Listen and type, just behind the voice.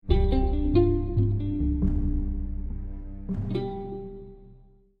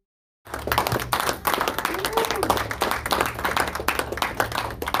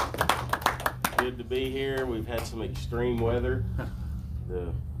extreme weather.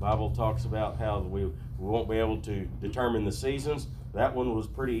 The Bible talks about how we won't be able to determine the seasons. That one was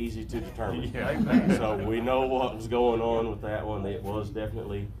pretty easy to determine. Yeah. So we know what was going on with that one. It was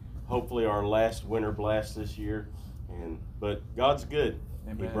definitely, hopefully, our last winter blast this year. But God's good.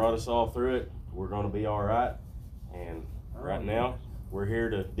 Amen. He brought us all through it. We're going to be all right. And right now, we're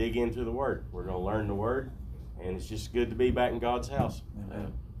here to dig into the Word. We're going to learn the Word. And it's just good to be back in God's house.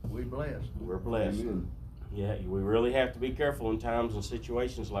 Amen. We blessed. We're blessed. Amen. Yeah, we really have to be careful in times and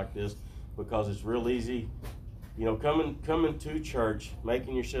situations like this, because it's real easy, coming to church,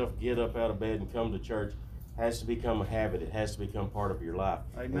 making yourself get up out of bed and come to church has to become a habit. It has to become part of your life.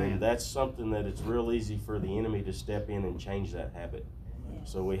 Amen. And that's something that it's real easy for the enemy to step in and change that habit.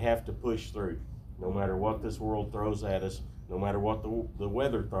 So we have to push through, no matter what this world throws at us, no matter what the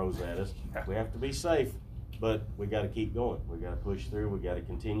weather throws at us. We have to be safe, but we got to keep going. We got to push through. We got to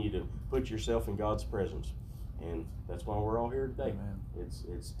continue to put yourself in God's presence. And that's why we're all here today. Amen.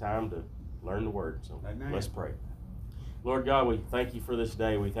 It's time to learn the Word. So Amen. Let's pray. Lord God, we thank you for this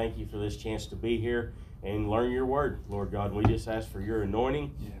day. We thank you for this chance to be here and learn your Word, Lord God. We just ask for your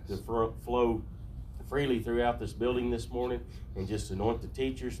anointing to flow freely throughout this building this morning, and just anoint the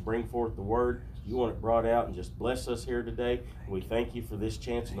teachers, bring forth the Word. You want it brought out, and just bless us here today. We thank you for this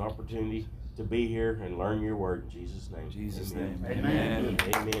chance and opportunity to be here and learn your Word in Jesus' name. In Jesus' Amen. name. Amen.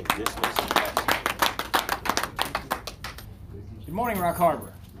 Amen. Dismiss. Good morning, Rock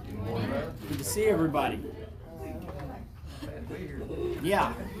Harbor. Good to see everybody.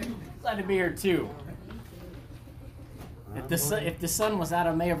 Yeah, glad to be here too. If the sun was out,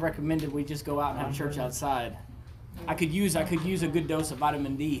 I may have recommended we just go out and have church outside. I could use a good dose of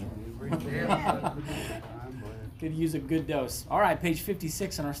vitamin D. Could use a good dose. All right, page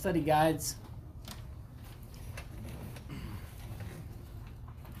 56 on our study guides.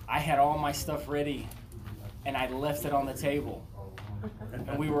 I had all my stuff ready, and I left it on the table.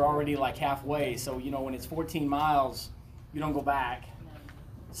 And we were already like halfway, so when it's 14 miles, you don't go back.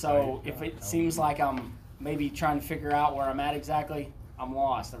 So if it seems like I'm maybe trying to figure out where I'm at exactly, I'm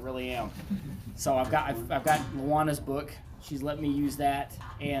lost. I really am. So I've got Luana's book. She's let me use that,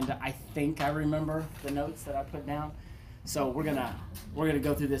 and I think I remember the notes that I put down. So we're gonna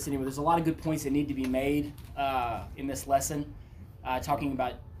go through this anyway. There's a lot of good points that need to be made in this lesson, talking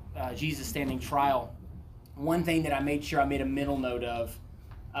about Jesus standing trial. One thing that I made sure I made a mental note of,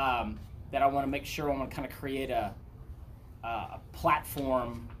 that I want to make sure I want to kind of create a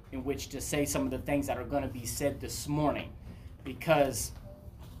platform in which to say some of the things that are going to be said this morning, because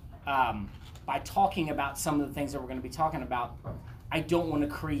by talking about some of the things that we're going to be talking about, I don't want to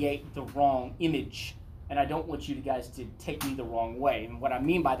create the wrong image, and I don't want you guys to take me the wrong way. And what I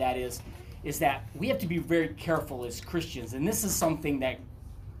mean by that is that we have to be very careful as Christians, and this is something that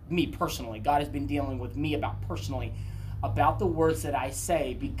me personally, God has been dealing with me about personally, about the words that I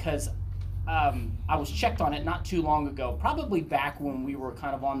say, because I was checked on it not too long ago, probably back when we were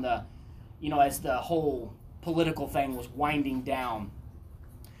kind of on the, as the whole political thing was winding down.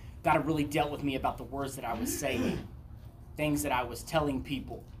 God really dealt with me about the words that I was saying, things that I was telling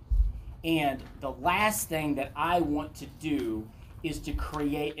people. And the last thing that I want to do is to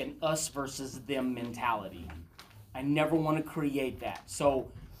create an us versus them mentality. I never want to create that.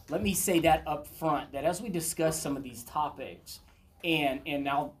 So let me say that up front, that as we discuss some of these topics, and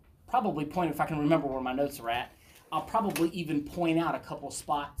I'll probably point, if I can remember where my notes are at, I'll probably even point out a couple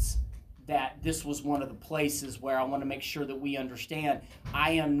spots that this was one of the places where I want to make sure that we understand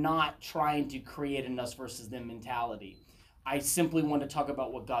I am not trying to create an us versus them mentality. I simply want to talk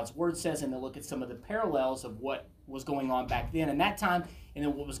about what God's Word says and to look at some of the parallels of what was going on back then in that time, and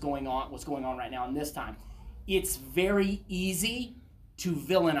then what's going on right now in this time. It's very easy to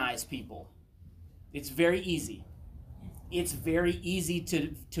villainize people. It's very easy. It's very easy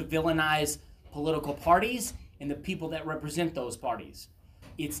to villainize political parties and the people that represent those parties.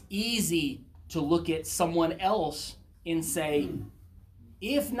 It's easy to look at someone else and say,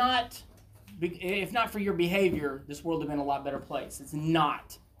 if not for your behavior, this world would have been a lot better place. It's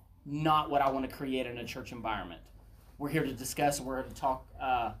not what I want to create in a church environment. We're here to discuss, and we're here to talk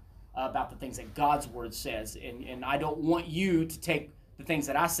about the things that God's Word says. And I don't want you to take the things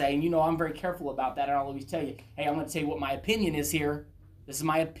that I say, and I'm very careful about that, and I'll always tell you, hey, I'm going to tell you what my opinion is here. This is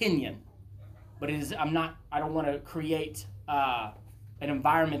my opinion. But I don't want to create an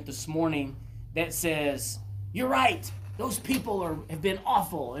environment this morning that says, you're right, those people have been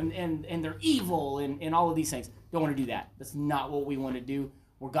awful, and they're evil, and all of these things. Don't want to do that. That's not what we want to do.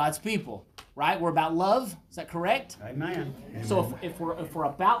 We're God's people, right? We're about love. Is that correct? Amen. So if we're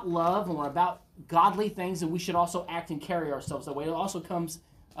about love and we're about godly things, then we should also act and carry ourselves that way. It also comes,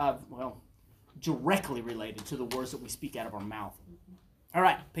 directly related to the words that we speak out of our mouth. All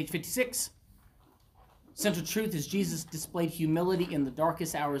right, page 56. Central truth is Jesus displayed humility in the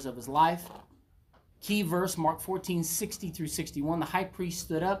darkest hours of his life. Key verse, Mark 14, 60 through 61. The high priest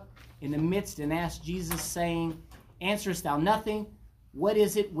stood up in the midst and asked Jesus, saying, Answerest thou nothing? What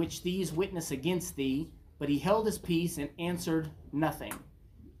is it which these witness against thee? But he held his peace and answered nothing.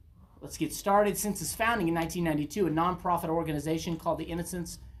 Let's get started. Since its founding in 1992, a nonprofit organization called the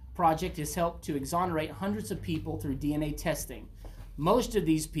Innocence Project has helped to exonerate hundreds of people through DNA testing. Most of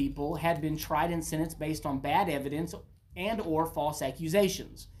these people had been tried and sentenced based on bad evidence and or false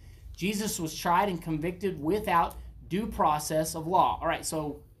accusations. Jesus was tried and convicted without due process of law. All right,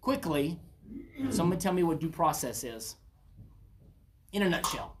 so quickly, someone tell me what due process is. In a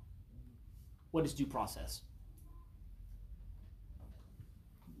nutshell, what is due process?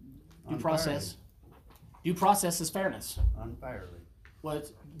 Due process. Due process is fairness. Unfairly. Well,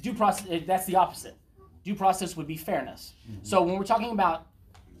 it's due process, that's the opposite. Due process would be fairness. So when we're talking about,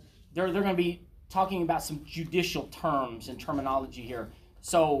 they're going to be talking about some judicial terms and terminology here.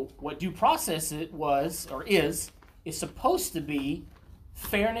 So what due process it was, or is supposed to be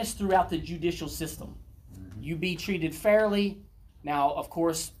fairness throughout the judicial system. You be treated fairly. Now, of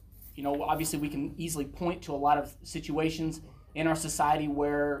course, you know, obviously we can easily point to a lot of situations in our society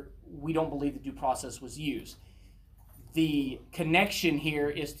where we don't believe the due process was used. The connection here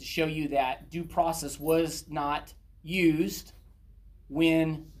is to show you that due process was not used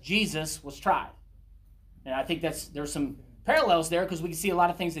when Jesus was tried. And I think there's some parallels there, because we can see a lot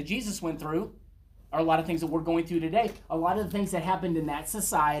of things that Jesus went through are a lot of things that we're going through today. A lot of the things that happened in that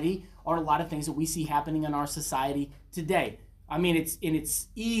society are a lot of things that we see happening in our society today. I mean, it's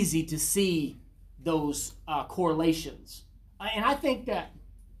easy to see those correlations. And I think that,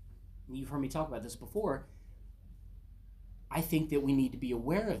 you've heard me talk about this before, I think that we need to be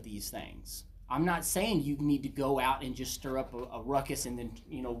aware of these things. I'm not saying you need to go out and just stir up a ruckus and then,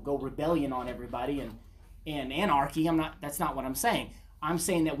 you know, go rebellion on everybody and anarchy. That's not what I'm saying. I'm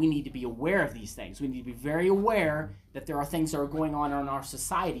saying that we need to be aware of these things. We need to be very aware that there are things that are going on in our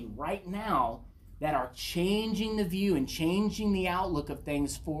society right now that are changing the view and changing the outlook of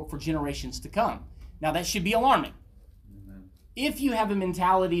things for generations to come. Now, that should be alarming. Amen. If you have a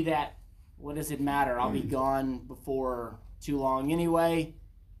mentality that, what does it matter? I'll be gone before too long anyway.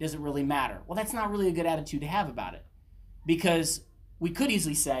 Doesn't really matter. Well, that's not really a good attitude to have about it, because we could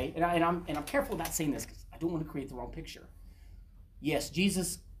easily say, and I'm careful about saying this because I don't want to create the wrong picture. Yes,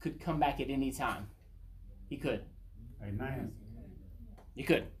 Jesus could come back at any time. He could. Amen. He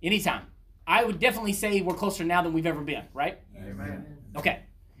could anytime. I would definitely say we're closer now than we've ever been, right? Amen. Okay.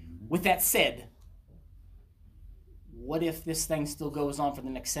 With that said, what if this thing still goes on for the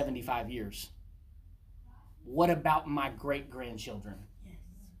next 75 years? What about my great-grandchildren?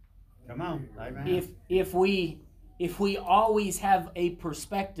 Come on. Amen. If we always have a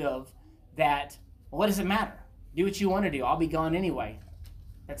perspective that, well, what does it matter? Do what you want to do. I'll be gone anyway.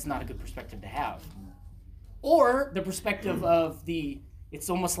 That's not a good perspective to have. Or the perspective of it's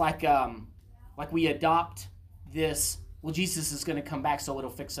almost like we adopt this, well, Jesus is going to come back, so it'll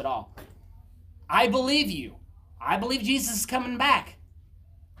fix it all. I believe you. I believe Jesus is coming back.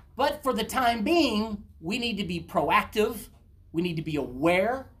 But for the time being, we need to be proactive, we need to be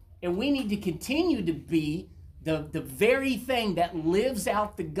aware, and we need to continue to be the very thing that lives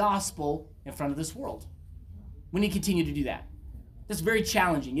out the gospel in front of this world. We need to continue to do that. That's very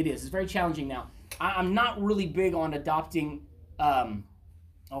challenging. It is. It's very challenging now. I'm not really big on adopting, how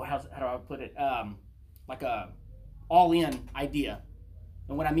do I put it? Like a all-in idea.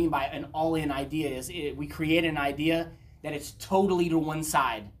 And what I mean by an all-in idea is we create an idea that it's totally to one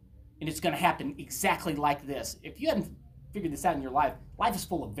side, and it's going to happen exactly like this. If you hadn't figured this out in your life, life is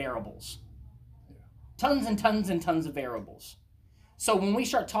full of variables. Tons and tons and tons of variables. So when we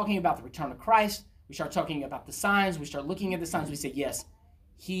start talking about the return of Christ, we start talking about the signs, we start looking at the signs, we say, yes,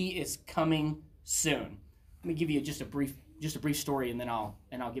 he is coming soon. Let me give you just a brief story, and then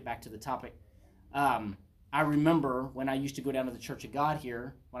I'll get back to the topic. I remember when I used to go down to the Church of God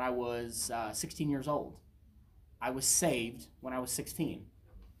here when I was 16 years old. I was saved when I was 16.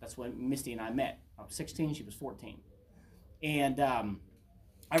 That's when Misty and I met. I was 16, she was 14. And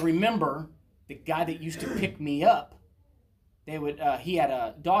I remember the guy that used to pick me up, he had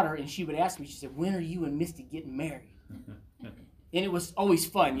a daughter, and she would ask me, she said, when are you and Misty getting married? And it was always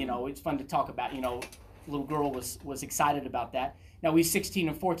fun, you know, it's fun to talk about, you know, the little girl was excited about that. Now, we're 16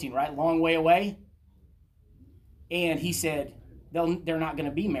 and 14, right? Long way away. And he said, they're not going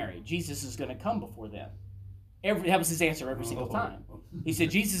to be married. Jesus is going to come before them. That was his answer every single time. He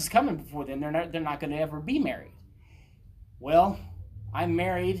said, Jesus is coming before them. They're not going to ever be married. Well, I'm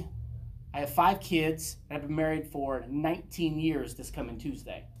married I have 5 kids. I've been married for 19 years this coming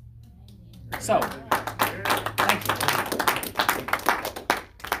Tuesday. So, thank you.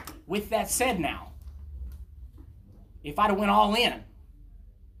 With that said now, if I'd have went all in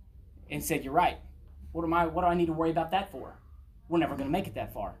and said, you're right, what do I need to worry about that for? We're never going to make it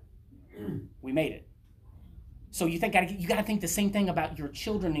that far. We made it. So you got to think the same thing about your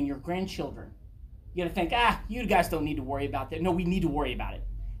children and your grandchildren. You got to think, you guys don't need to worry about that. No, we need to worry about it.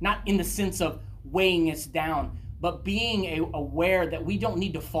 Not in the sense of weighing us down, but being aware that we don't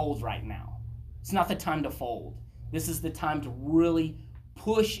need to fold right now. It's not the time to fold. This is the time to really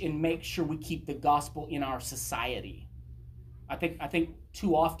push and make sure we keep the gospel in our society. I think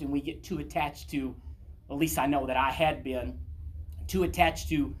too often we get too attached to, at least I know that I had been, too attached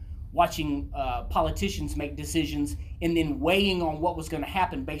to watching politicians make decisions and then weighing on what was going to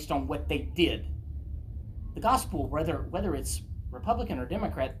happen based on what they did. The gospel, whether it's Republican or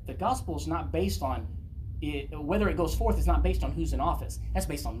Democrat, the gospel is not based on whether it goes forth is not based on who's in office. That's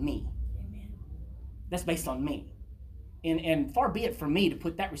based on me. Amen. That's based on me. And far be it from me to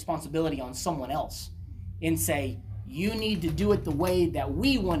put that responsibility on someone else and say, you need to do it the way that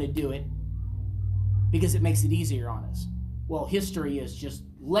we want to do it because it makes it easier on us. Well, history is just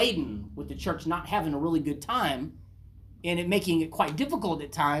laden with the church not having a really good time and it making it quite difficult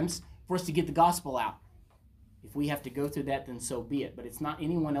at times for us to get the gospel out. If we have to go through that, then so be it. But it's not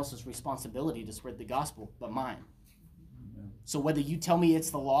anyone else's responsibility to spread the gospel but mine. So whether you tell me it's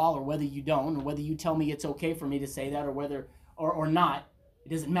the law or whether you don't, or whether you tell me it's okay for me to say that or whether or not, it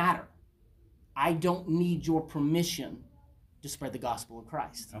doesn't matter. I don't need your permission to spread the gospel of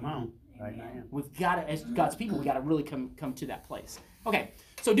Christ. Come on. Amen. We've got to, as God's people, we've got to really come to that place. Okay,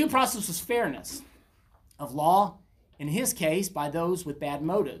 so due process was fairness of law, in his case, by those with bad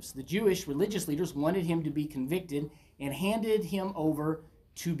motives. The Jewish religious leaders wanted him to be convicted and handed him over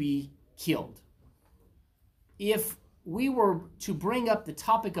to be killed. If we were to bring up the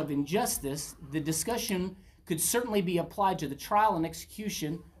topic of injustice, the discussion could certainly be applied to the trial and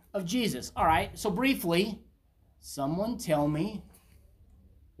execution of Jesus. All right, so briefly, someone tell me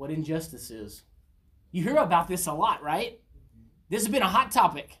what injustice is. You hear about this a lot, right? This has been a hot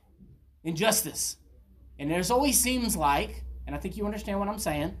topic, injustice. And there's always seems like, and I think you understand what I'm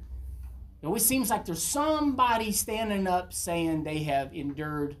saying, it always seems like there's somebody standing up saying they have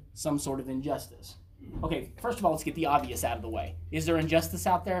endured some sort of injustice. Okay, first of all, let's get the obvious out of the way. Is there injustice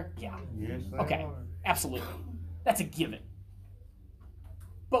out there? Yeah. Yes, okay, absolutely. That's a given.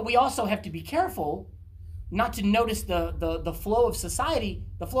 But we also have to be careful not to notice the flow of society.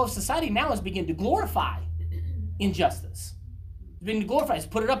 The flow of society now has begun to glorify injustice. It's begun to glorify, it's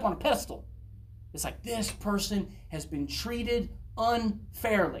put it up on a pedestal. It's like, this person has been treated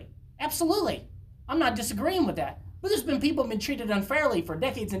unfairly. Absolutely. I'm not disagreeing with that. But there's been people who have been treated unfairly for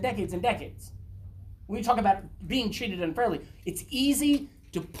decades and decades and decades. When we talk about being treated unfairly, it's easy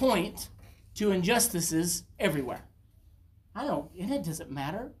to point to injustices everywhere. And it doesn't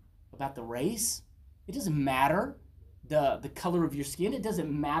matter about the race. It doesn't matter the color of your skin. It doesn't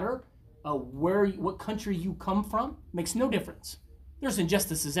matter what country you come from. It makes no difference. There's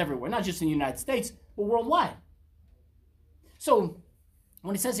injustices everywhere, not just in the United States, but worldwide. So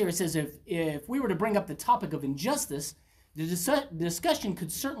when it says here, it says if we were to bring up the topic of injustice, the discussion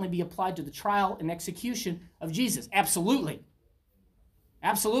could certainly be applied to the trial and execution of Jesus. Absolutely.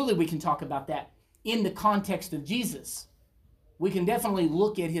 Absolutely, we can talk about that in the context of Jesus. We can definitely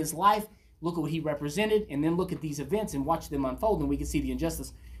look at his life, look at what he represented, and then look at these events and watch them unfold, and we can see the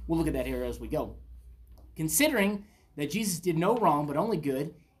injustice. We'll look at that here as we go. Considering that Jesus did no wrong but only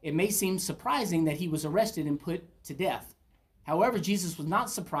good, it may seem surprising that he was arrested and put to death. However, Jesus was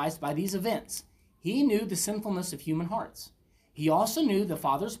not surprised by these events. He knew the sinfulness of human hearts. He also knew the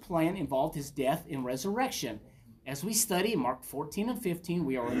Father's plan involved his death and resurrection. As we study Mark 14 and 15,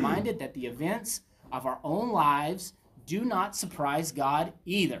 we are reminded that the events of our own lives do not surprise God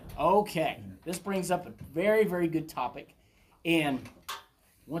either. Okay, this brings up a very, very good topic. And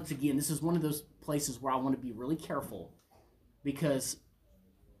once again, this is one of those places where I want to be really careful because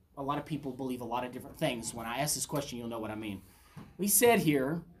a lot of people believe a lot of different things. When I ask this question, you'll know what I mean. We said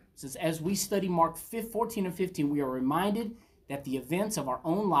here, it says, as we study Mark 14 and 15, we are reminded that the events of our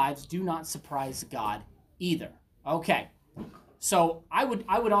own lives do not surprise God either. Okay, so I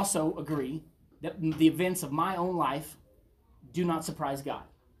would also agree that the events of my own life do not surprise God.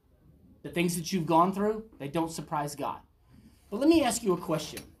 The things that you've gone through, they don't surprise God. But let me ask you a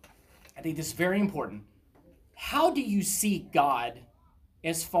question. I think this is very important. How do you see God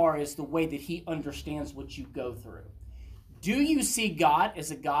as far as the way that he understands what you go through? Do you see God as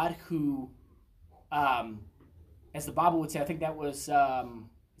a God who, as the Bible would say, I think that was,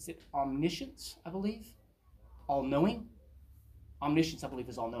 is it omniscience, I believe? All-knowing? Omniscience, I believe,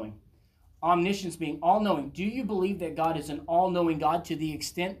 is all-knowing. Omniscience being all-knowing. Do you believe that God is an all-knowing God to the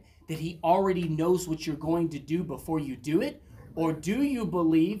extent that he already knows what you're going to do before you do it? Or do you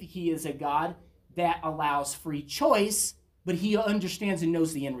believe he is a God that allows free choice, but he understands and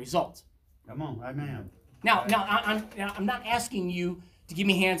knows the end result? Come on, amen. Now, I'm not asking you to give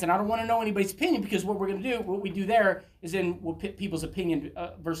me hands, and I don't want to know anybody's opinion, because what we're going to do, what we do there, is then we'll pit people's opinion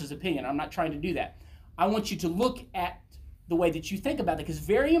versus opinion. I'm not trying to do that. I want you to look at the way that you think about it, because it's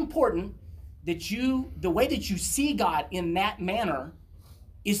very important that the way that you see God in that manner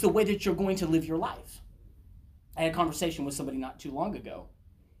is the way that you're going to live your life. I had a conversation with somebody not too long ago,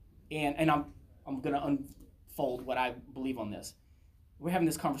 and I'm going to unfold what I believe on this. We're having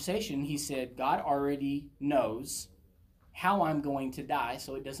this conversation. He said, God already knows how I'm going to die,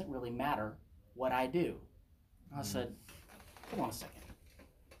 so it doesn't really matter what I do. I said, hold on a second.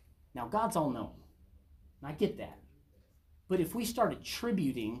 Now, God's all-knowing, and I get that. But if we start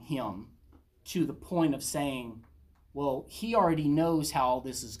attributing him to the point of saying, well, he already knows how all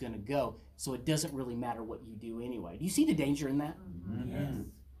this is going to go, so it doesn't really matter what you do anyway. Do you see the danger in that?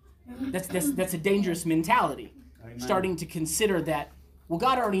 Mm-hmm. That's a dangerous mentality. Amen. Starting to consider that, well,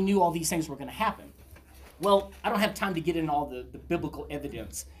 God already knew all these things were going to happen. Well, I don't have time to get into all the biblical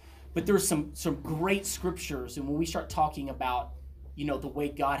evidence, but there's some great scriptures, and when we start talking about, you know, the way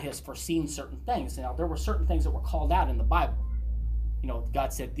God has foreseen certain things. Now, there were certain things that were called out in the Bible. You know,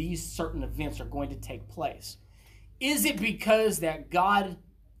 God said these certain events are going to take place. Is it because that God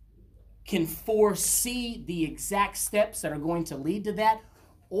can foresee the exact steps that are going to lead to that?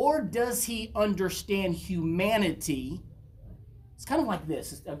 Or does he understand humanity? It's kind of like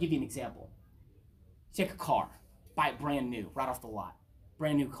this. I'll give you an example. Take a car, buy it brand new, right off the lot.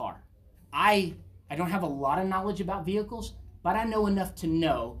 Brand new car. I don't have a lot of knowledge about vehicles, but I know enough to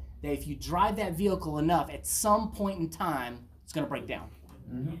know that if you drive that vehicle enough, at some point in time, it's going to break down.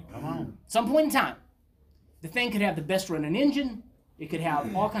 Mm-hmm. Come on. Some point in time. The thing could have the best running engine. It could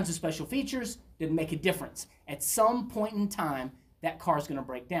have all kinds of special features. Didn't make a difference. At some point in time, that car is going to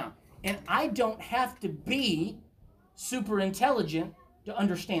break down. And I don't have to be super intelligent to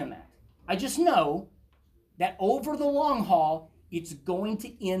understand that. I just know that over the long haul, it's going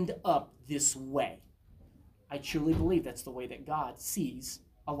to end up this way. I truly believe that's the way that God sees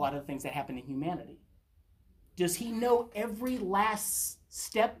a lot of the things that happen in humanity. Does he know every last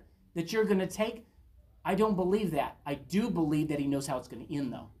step that you're going to take? I don't believe that. I do believe that he knows how it's going to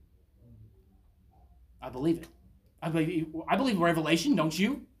end, though. I believe it. I believe Revelation, don't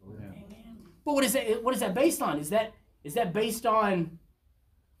you? Yeah. But what is that based on? Is that based on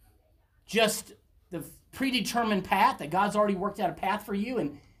just the predetermined path, that God's already worked out a path for you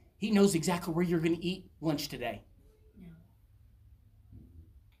and he knows exactly where you're going to eat lunch today? Yeah.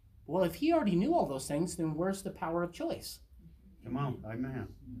 Well, if he already knew all those things, then where's the power of choice? Come on, amen.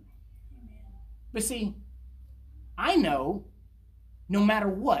 But see, I know no matter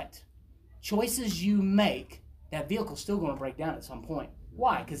what choices you make, that vehicle's still going to break down at some point.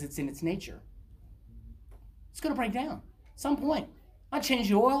 Why? Because it's in its nature. It's going to break down at some point. I change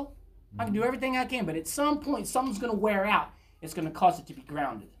the oil. I can do everything I can, but at some point, something's going to wear out. It's going to cause it to be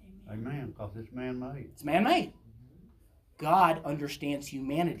grounded. Amen, because it's man-made. It's man-made. God understands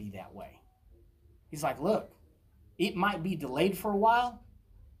humanity that way. He's like, look, it might be delayed for a while.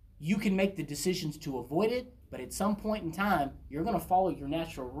 You can make the decisions to avoid it, but at some point in time, you're going to follow your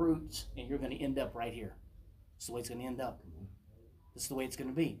natural roots, and you're going to end up right here. That's the way it's going to end up. This is the way it's going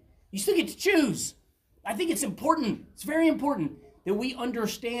to be. You still get to choose. I think it's important. It's very important that we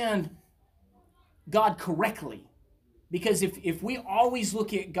understand God correctly. Because if we always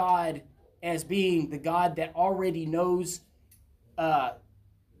look at God as being the God that already knows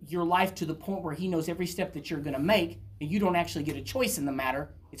your life to the point where he knows every step that you're going to make, and you don't actually get a choice in the matter,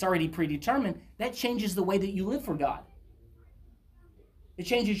 it's already predetermined, that changes the way that you live for God. It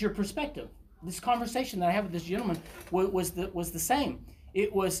changes your perspective. This conversation that I had with this gentleman was the same.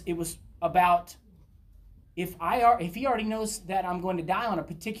 It was about if he already knows that I'm going to die on a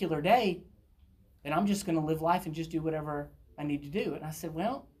particular day, then I'm just going to live life and just do whatever I need to do. And I said,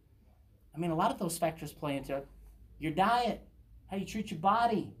 well, I mean, a lot of those factors play into it. Your diet, how you treat your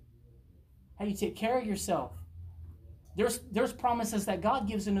body, how you take care of yourself. There's promises that God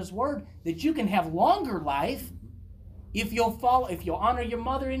gives in his word that you can have longer life if you'll honor your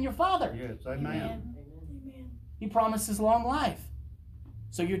mother and your father. Yes, amen. He promises long life.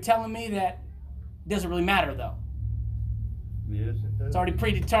 So you're telling me that it doesn't really matter, though. Yes, it does. It's already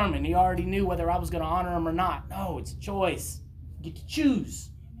predetermined. He already knew whether I was going to honor him or not. No, it's a choice. You get to choose.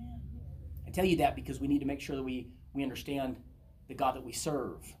 I tell you that because we need to make sure that we understand the God that we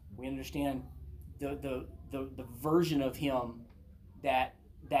serve. We understand the version of him that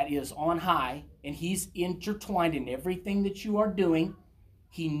is on high, and he's intertwined in everything that you are doing.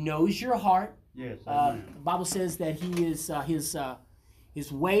 He knows your heart. Yes, The amen. Bible says that he is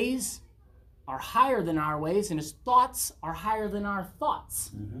his ways are higher than our ways, and his thoughts are higher than our thoughts.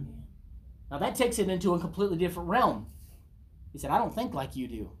 Mhm. Now that takes it into a completely different realm. He said, I don't think like you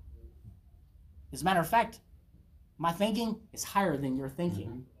do. As a matter of fact, my thinking is higher than your thinking.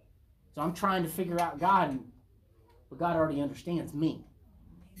 Mhm. So I'm trying to figure out God, but God already understands me.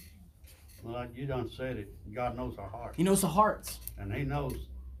 Well, like you done said it, God knows our heart. He knows the hearts. And he knows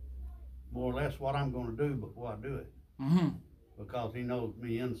more or less what I'm going to do before I do it. Mm-hmm. Because he knows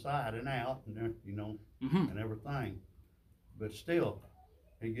me inside and out, and you know, Mm-hmm. and everything. But still,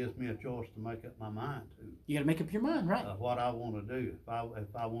 he gives me a choice to make up my mind to You got to make up your mind, right? what I want to do.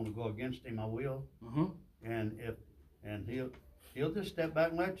 If I want to go against him, I will. Mm-hmm. And he'll just step back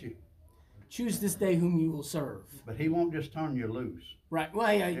and let you. Choose this day whom you will serve. But he won't just turn you loose. Right. Well,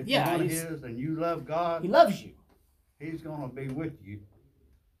 If yeah. you're one of his and you love God, He loves you. he's going to be with you.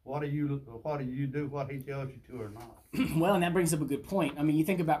 Whether you do what he tells you to or not. Well, and that brings up a good point. I mean, you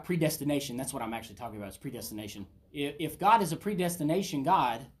think about predestination. That's what I'm actually talking about, is predestination. If God is a predestination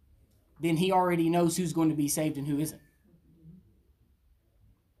God, then he already knows who's going to be saved and who isn't.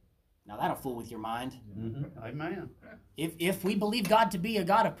 Now, that'll fool with your mind. Mm-hmm. Amen. If we believe God to be a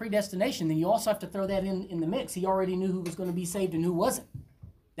God of predestination, then you also have to throw that in the mix. He already knew who was going to be saved and who wasn't.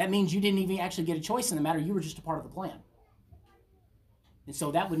 That means you didn't even actually get a choice in the matter. You were just a part of the plan. And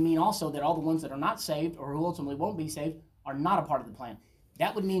so that would mean also that all the ones that are not saved or who ultimately won't be saved are not a part of the plan.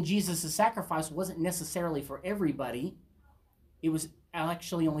 That would mean Jesus' sacrifice wasn't necessarily for everybody. It was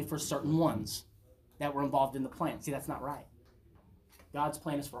actually only for certain ones that were involved in the plan. See, that's not right. God's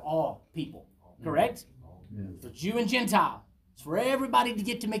plan is for all people, correct? Yeah. For Jew and Gentile. It's for everybody to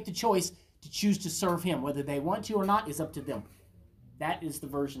get to make the choice to choose to serve him. Whether they want to or not is up to them. That is the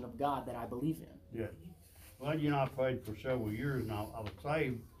version of God that I believe in. Yeah. Well, you know, I prayed for several years and I was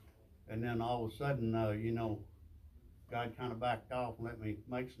saved, and then all of a sudden, you know, God kind of backed off and let me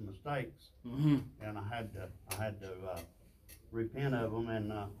make some mistakes, Mm-hmm. and I had to repent of them,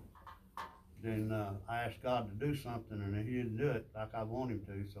 and then I asked God to do something, and he didn't do it like I want him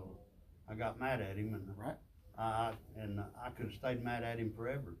to, so I got mad at him, and Right. I could have stayed mad at him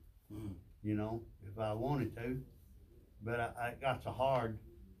forever, you know, if I wanted to, but it got so hard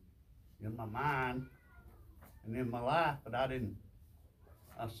in my mind and in my life, but I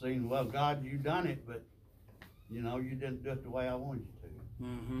seen, well, God, you done it, but you know, you didn't do it the way I wanted you to.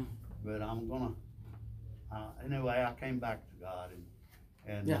 Mm-hmm. But I'm gonna, anyway, I came back to God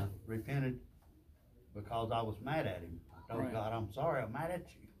and Yeah. repented because I was mad at him. I told Right. God, I'm sorry, I'm mad at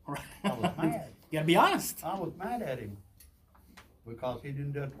you. Right. I was mad. You gotta be honest. I was mad at him because he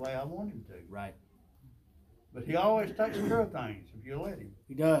didn't do it the way I wanted him to. Right. But he always takes care of things if you let him.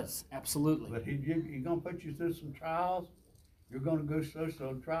 He does. Absolutely. But he's gonna put you through some trials. You're gonna go through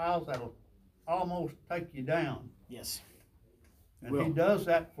some trials that'll almost take you down. Yes. And Will. he does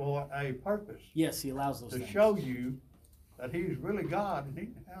that for a purpose, Yes, he allows those to things. show you that he's really God and he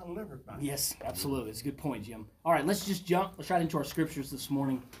can handle everything. Yes, absolutely. It's a good point, Jim. All right, let's just jump. Let's right into our scriptures this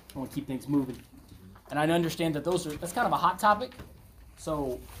morning. I want to keep things moving. And I understand that that's kind of a hot topic.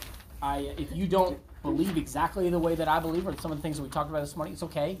 So if you don't believe exactly the way that I believe, or some of the things that we talked about this morning, it's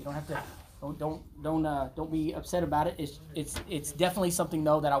okay. You don't have to. Don't be upset about it. It's definitely something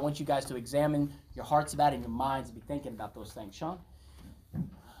though that I want you guys to examine your hearts about and your minds and be thinking about those things. Sean,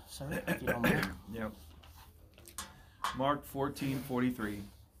 sir, if you don't mind. Yep. Mark 14:43,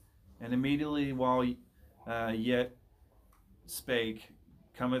 and immediately while yet spake,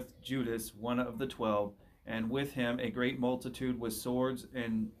 cometh Judas, one of the 12, and with him a great multitude with swords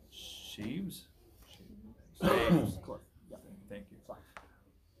and sheaves. Staves. Thank you.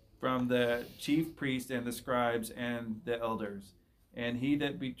 From the chief priests and the scribes and the elders. And he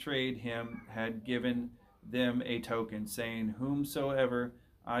that betrayed him had given them a token, saying, Whomsoever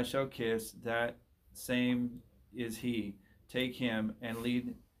I shall kiss, that same is he. Take him and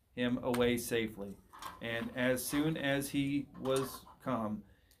lead him away safely. And as soon as he was come,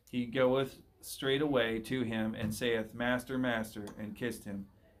 he goeth straightway to him and saith, Master, Master, and kissed him.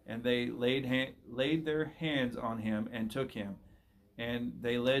 And they laid their hands on him and took him. And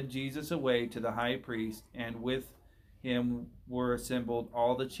they led Jesus away to the high priest, and with him were assembled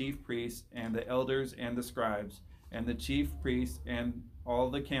all the chief priests and the elders and the scribes. And the chief priests and all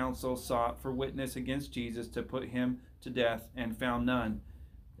the council sought for witness against Jesus to put him to death, and found none.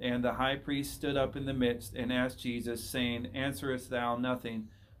 And the high priest stood up in the midst and asked Jesus, saying, Answerest thou nothing?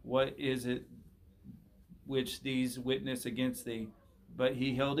 What is it which these witness against thee. But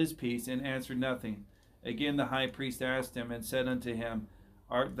he held his peace and answered nothing. Again the high priest asked him and said unto him,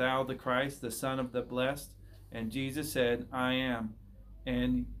 Art thou the Christ, the Son of the Blessed? And Jesus said, I am.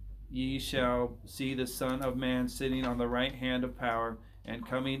 And ye shall see the Son of Man sitting on the right hand of power, and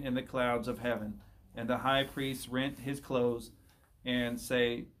coming in the clouds of heaven. And the high priest rent his clothes, and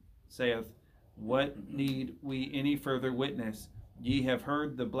saith, What need we any further witness? Ye have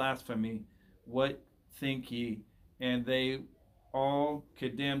heard the blasphemy. What think ye? And they all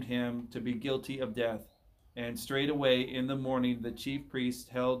condemned him to be guilty of death. And straightway in the morning the chief priest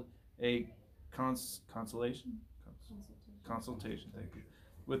held a consultation, thank you,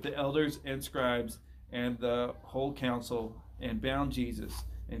 with the elders and scribes and the whole council, and bound Jesus,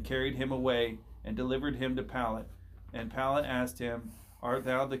 and carried him away, and delivered him to Pilate. And Pilate asked him, Art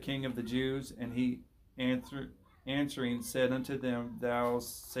thou the king of the Jews? And he answering said unto them, Thou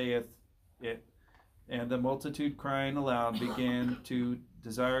sayest it. And the multitude crying aloud began to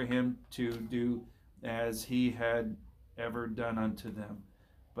desire him to do as he had ever done unto them.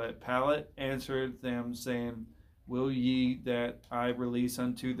 But Pilate answered them, saying, Will ye that I release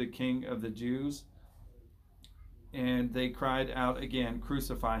unto the king of the Jews? And they cried out again,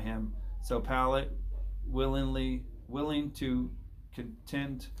 Crucify him. So Pilate, willing to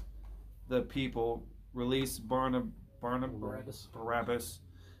content the people, released Barabbas,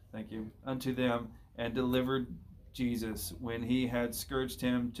 thank you, unto them, and delivered Jesus, when he had scourged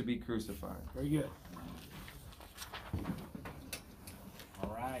him, to be crucified. Very good.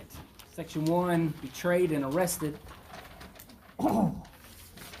 All right. Section 1, betrayed and arrested.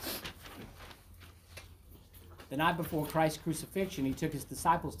 The night before Christ's crucifixion, he took his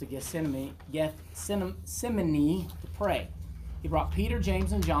disciples to Gethsemane to pray. He brought Peter,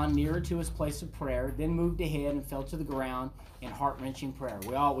 James, and John nearer to his place of prayer, then moved ahead and fell to the ground in heart-wrenching prayer.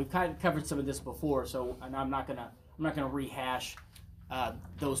 We've kind of covered some of this before, so I'm not gonna rehash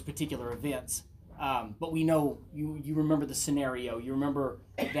those particular events. But we know you remember the scenario. You remember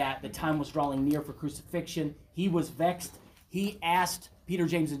that the time was drawing near for crucifixion. He was vexed. He asked Peter,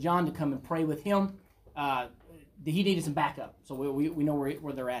 James, and John to come and pray with him. He needed some backup, so we know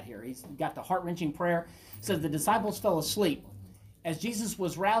where they're at here. He's got the heart-wrenching prayer. It says the disciples fell asleep. As Jesus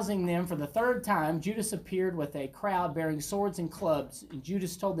was rousing them for the third time, Judas appeared with a crowd bearing swords and clubs, and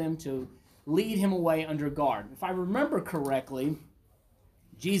Judas told them to lead him away under guard. If I remember correctly,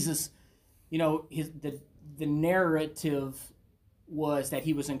 Jesus, the narrative was that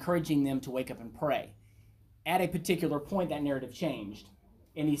he was encouraging them to wake up and pray. At a particular point, that narrative changed,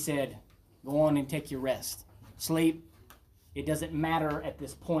 and he said, go on and take your rest. Sleep. It doesn't matter at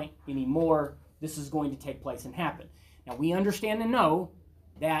this point anymore. This is going to take place and happen. Now, we understand and know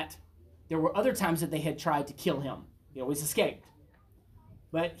that there were other times that they had tried to kill him. He always escaped.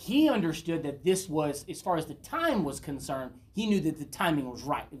 But he understood that this was, as far as the time was concerned, he knew that the timing was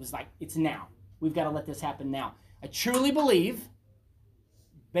right. It was like, it's now. We've got to let this happen now. I truly believe,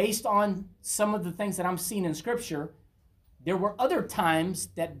 based on some of the things that I'm seeing in Scripture, there were other times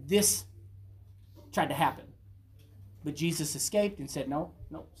that this tried to happen. But Jesus escaped and said, no,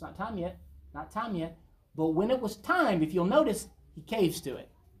 it's not time yet. Not time yet. But when it was time, if you'll notice, he caves to it.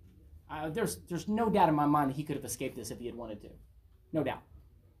 There's no doubt in my mind that he could have escaped this if he had wanted to. No doubt.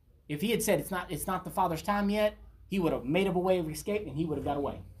 If he had said it's not the Father's time yet, he would have made up a way of escape and he would have got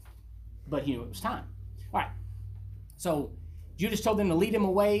away. But he knew it was time. All right. So Judas told them to lead him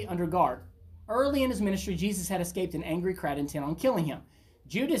away under guard. Early in his ministry, Jesus had escaped an angry crowd intent on killing him.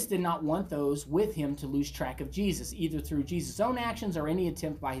 Judas did not want those with him to lose track of Jesus, either through Jesus' own actions or any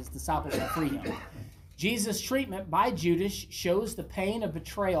attempt by his disciples to free him. Jesus' treatment by Judas shows the pain of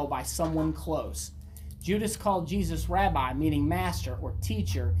betrayal by someone close. Judas called Jesus rabbi, meaning master or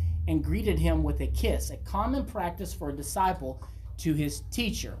teacher, and greeted him with a kiss, a common practice for a disciple to his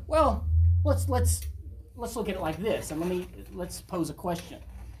teacher. Well, let's look at it like this, and let's pose a question.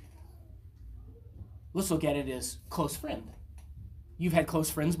 Let's look at it as close friend. You've had close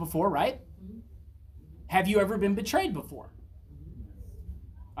friends before, right? Have you ever been betrayed before?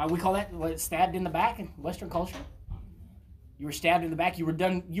 We call that stabbed in the back in Western culture. You were stabbed in the back. You were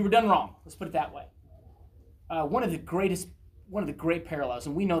done wrong. Let's put it that way. One of the great parallels,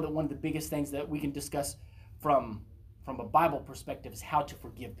 and we know that one of the biggest things that we can discuss from a Bible perspective is how to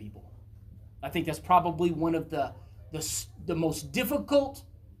forgive people. I think that's probably one of the most difficult,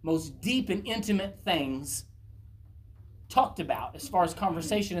 most deep and intimate things talked about as far as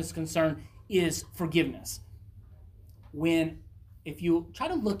conversation is concerned is forgiveness. If you try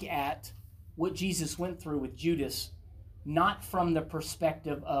to look at what Jesus went through with Judas not from the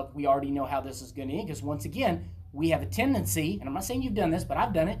perspective of we already know how this is going to end, because once again, we have a tendency, and I'm not saying you've done this, but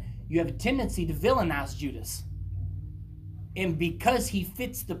I've done it, you have a tendency to villainize Judas. And because he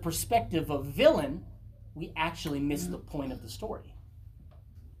fits the perspective of villain, we actually miss the point of the story.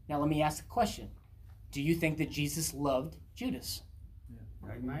 Now let me ask a question. Do you think that Jesus loved Judas?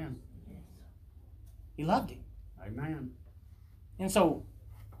 Amen. He loved him. Amen. And so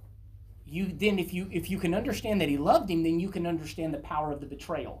you then if you can understand that he loved him, then you can understand the power of the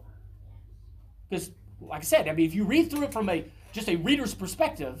betrayal. Because like I said, I mean, if you read through it from just a reader's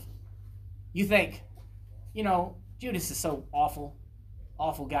perspective, you think, Judas is so awful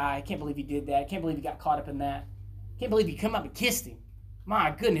guy. I can't believe he did that. I can't believe he got caught up in that. I can't believe he come up and kissed him.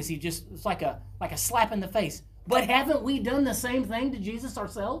 My goodness, it's like a slap in the face. But haven't we done the same thing to Jesus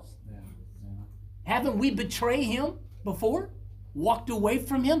ourselves? Yeah. Haven't we betrayed him before? Walked away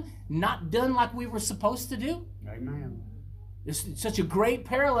from him? Not done like we were supposed to do? Amen. It's such a great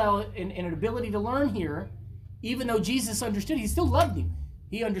parallel and an ability to learn here. Even though Jesus understood, he still loved him.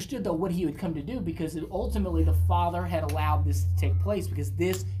 He understood, though, what he would come to do, because ultimately the Father had allowed this to take place, because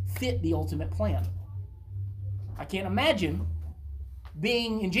this fit the ultimate plan. I can't imagine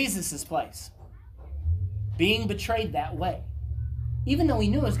being in Jesus' place, being betrayed that way. Even though he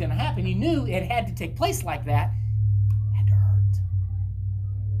knew it was going to happen, he knew it had to take place like that. It had to hurt.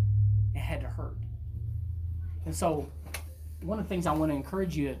 It had to hurt. And so one of the things I want to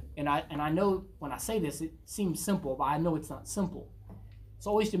encourage you, and I know when I say this, it seems simple, but I know it's not simple. It's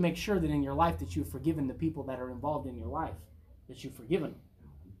always to make sure that in your life that you've forgiven the people that are involved in your life, that you've forgiven them.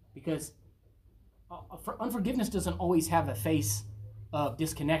 Because unforgiveness doesn't always have a face of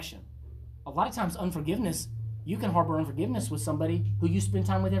disconnection. A lot of times unforgiveness, you can harbor unforgiveness with somebody who you spend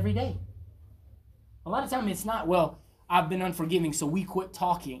time with every day. A lot of times it's not, well, I've been unforgiving, so we quit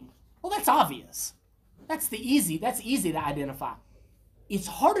talking. Well, that's obvious. That's easy to identify. It's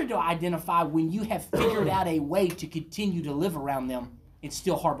harder to identify when you have figured out a way to continue to live around them and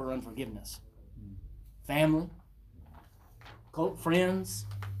still harbor unforgiveness. Family, friends,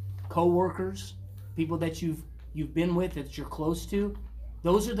 co-workers, people that you've been with, that you're close to,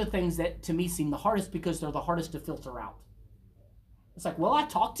 those are the things that to me seem the hardest, because they're the hardest to filter out. It's like, well, I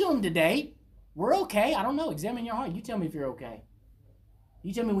talked to him today. We're okay. I don't know. Examine your heart. You tell me if you're okay.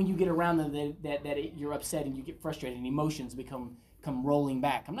 You tell me when you get around them that you're upset and you get frustrated and emotions come rolling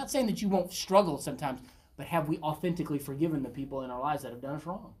back. I'm not saying that you won't struggle sometimes, but have we authentically forgiven the people in our lives that have done us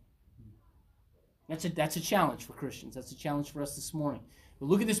wrong? That's a challenge for Christians. That's a challenge for us this morning. But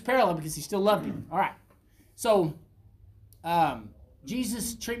look at this parallel, because he still loved him. All right. So,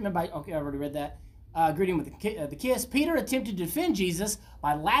 Jesus' treatment by, okay, I already read that. Greeting with the kiss. Peter attempted to defend Jesus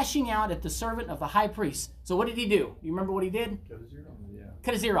by lashing out at the servant of the high priest. So what did he do? You remember what he did?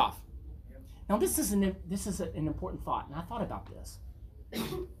 Cut his ear off. Now this is an important thought, and I thought about this.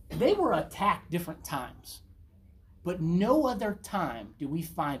 They were attacked different times, but no other time do we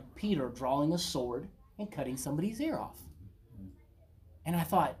find Peter drawing a sword and cutting somebody's ear off. And I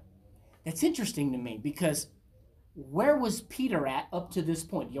thought, that's interesting to me, because where was Peter at up to this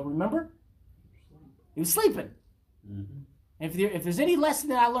point? You'll remember? He was sleeping. Mm-hmm. And if there's any lesson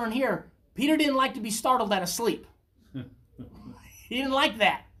that I learned here, Peter didn't like to be startled out of sleep. He didn't like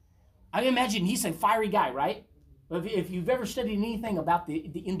that. I imagine he's a fiery guy, right? If you've ever studied anything about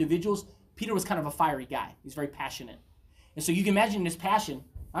the individuals, Peter was kind of a fiery guy. He's very passionate. And so you can imagine his passion.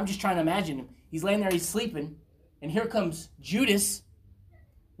 I'm just trying to imagine him. He's laying there, he's sleeping, and here comes Judas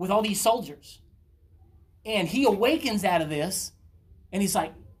with all these soldiers. And he awakens out of this, and he's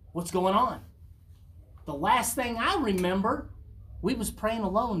like, what's going on? The last thing I remember, we was praying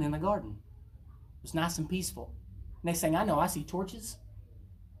alone in the garden. It was nice and peaceful. Next thing I know, I see torches.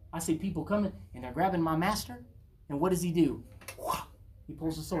 I see people coming, and they're grabbing my master. And what does he do? He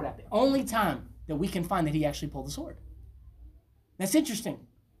pulls the sword out. The only time that we can find that he actually pulled the sword. That's interesting,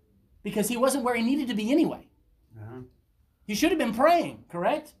 because he wasn't where he needed to be anyway. Uh-huh. He should have been praying,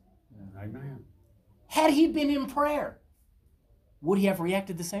 correct? Amen. Had he been in prayer, would he have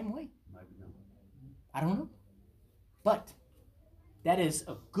reacted the same way? Maybe not. I don't know. But that is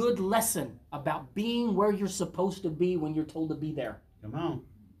a good lesson about being where you're supposed to be when you're told to be there. Come on.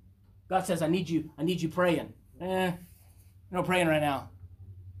 God says, I need you praying. No praying right now.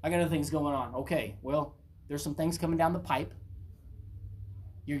 I got other things going on. Okay, well, there's some things coming down the pipe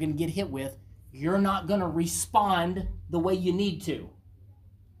you're going to get hit with. You're not going to respond the way you need to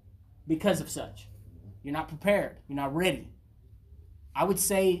because of such. You're not prepared. You're not ready. I would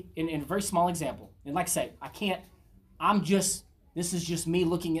say, in a very small example, and like I say, this is just me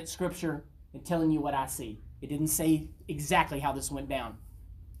looking at Scripture and telling you what I see. It didn't say exactly how this went down.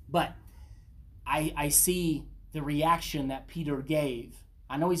 But I see the reaction that Peter gave.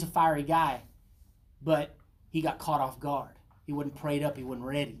 I know he's a fiery guy, but he got caught off guard. He wasn't prayed up. He wasn't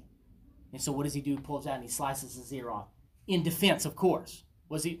ready. And so what does he do? He pulls out and he slices his ear off. In defense, of course.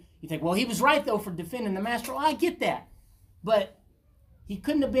 You think, well, he was right, though, for defending the master. Well, I get that. But he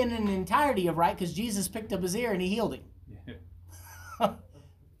couldn't have been in the entirety of right because Jesus picked up his ear and he healed him. Yeah.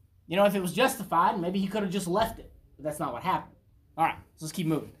 You know, if it was justified, maybe he could have just left it. But that's not what happened. All right, so let's keep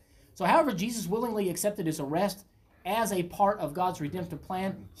moving. So, however, Jesus willingly accepted his arrest as a part of God's redemptive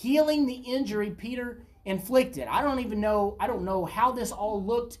plan, healing the injury Peter inflicted. I don't know how this all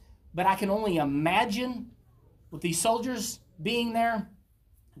looked, but I can only imagine with these soldiers being there.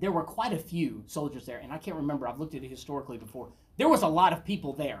 There were quite a few soldiers there, and I can't remember. I've looked at it historically before. There was a lot of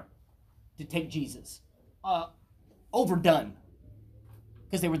people there to take Jesus. Overdone,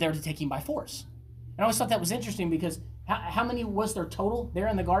 because they were there to take him by force. And I always thought that was interesting because how many was there total there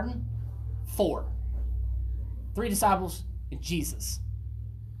in the garden? 4. 3 disciples and Jesus.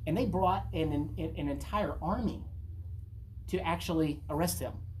 And they brought an entire army to actually arrest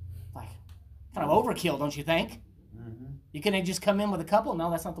him. Like, kind of overkill, don't you think? Mm-hmm. You couldn't just come in with a couple? No,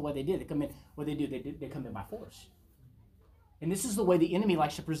 that's not the way they did. They come in, what they do, they come in by force. And this is the way the enemy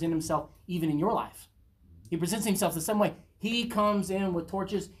likes to present himself even in your life. He presents himself the same way. He comes in with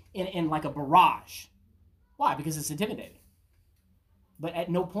torches in like a barrage. Why? Because it's intimidating. But at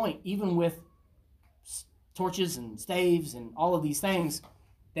no point, even with torches and staves and all of these things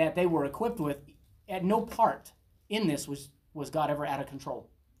that they were equipped with, at no part in this was God ever out of control.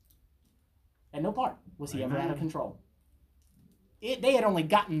 At no part was he ever out of control. They had only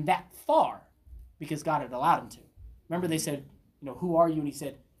gotten that far because God had allowed him to. Remember they said, who are you? And he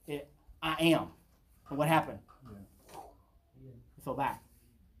said, I am. And what happened? Yeah. He fell back.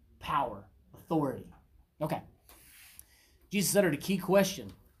 Power, authority. Okay. Jesus uttered a key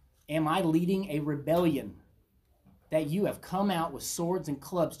question. Am I leading a rebellion that you have come out with swords and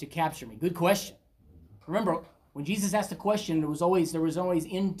clubs to capture me? Good question. Remember, when Jesus asked the question, there was always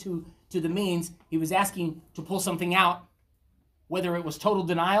into the means. He was asking to pull something out, whether it was total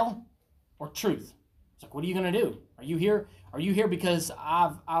denial or truth. It's like, what are you going to do? Are you here? Are you here because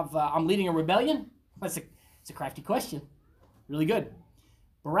I'm leading a rebellion? It's a crafty question. Really good.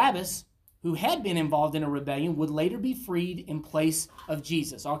 Barabbas, who had been involved in a rebellion, would later be freed in place of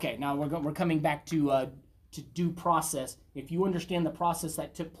Jesus. Okay, now we're coming back to due process. If you understand the process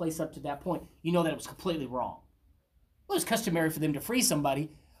that took place up to that point, you know that it was completely wrong. It was customary for them to free somebody,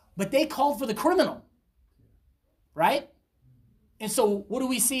 but they called for the criminal, right? And so what do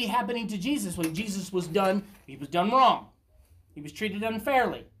we see happening to Jesus? When Jesus was done, he was done wrong. He was treated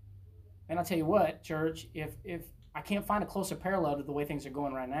unfairly. And I'll tell you what, church, if I can't find a closer parallel to the way things are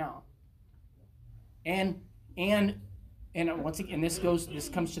going right now. And once again, this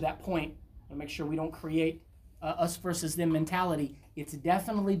comes to that point, to make sure we don't create us versus them mentality. It's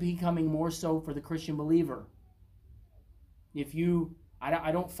definitely becoming more so for the Christian believer.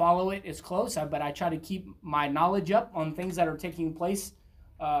 I don't follow it as close, but I try to keep my knowledge up on things that are taking place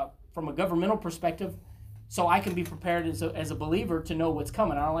from a governmental perspective, so I can be prepared as a believer to know what's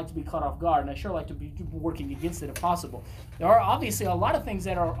coming. I don't like to be caught off guard, and I sure like to be working against it if possible. There are obviously a lot of things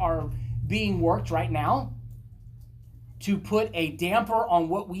that are being worked right now to put a damper on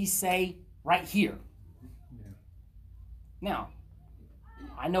what we say right here. Yeah. Now,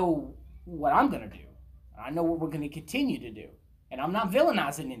 I know what I'm going to do. I know what we're going to continue to do. And I'm not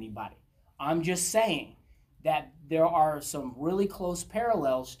villainizing anybody. I'm just saying that there are some really close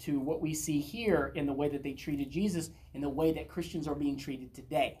parallels to what we see here in the way that they treated Jesus and the way that Christians are being treated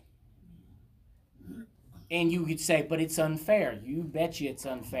today. And you could say, but it's unfair. You betcha it's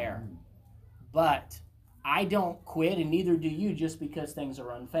unfair. But I don't quit, and neither do you, just because things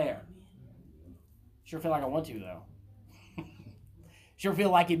are unfair. Sure feel like I want to, though. Sure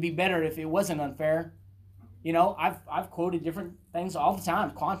feel like it'd be better if it wasn't unfair. I've quoted different things all the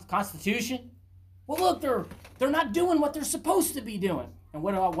time. Constitution. Well, look, they're not doing what they're supposed to be doing. And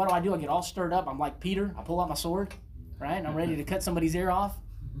what do I do? I get all stirred up. I'm like Peter. I pull out my sword, right? And I'm ready to cut somebody's ear off.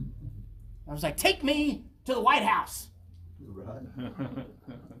 I was like, take me to the White House. Right.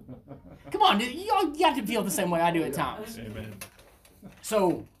 Come on, you got to feel the same way I do at times. Amen.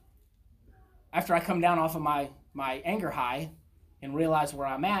 So, after I come down off of my anger high and realize where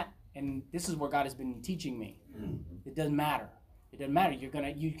I'm at, and this is where God has been teaching me. It doesn't matter. It doesn't matter. You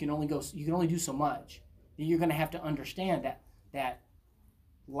can only do so much. You're gonna have to understand that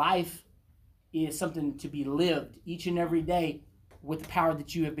life is something to be lived each and every day with the power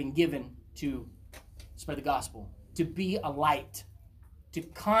that you have been given to spread the gospel, to be a light, to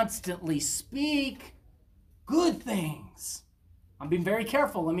constantly speak good things. I'm being very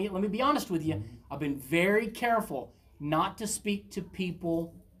careful. Let me be honest with you. I've been very careful not to speak to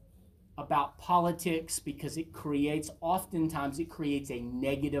people about politics because oftentimes it creates a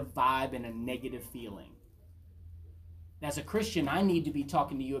negative vibe and a negative feeling. As a Christian, I need to be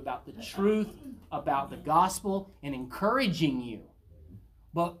talking to you about the truth, about the gospel, and encouraging you.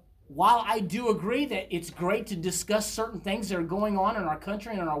 But while I do agree that it's great to discuss certain things that are going on in our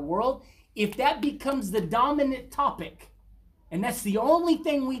country and in our world, if that becomes the dominant topic, and that's the only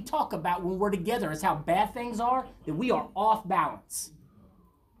thing we talk about when we're together is how bad things are, then we are off balance.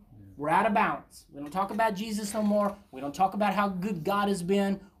 We're out of balance. We don't talk about Jesus no more. We don't talk about how good God has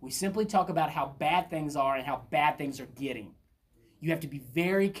been. We simply talk about how bad things are and how bad things are getting. You have to be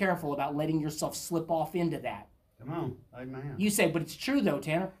very careful about letting yourself slip off into that. Come on, amen. You say, but it's true though,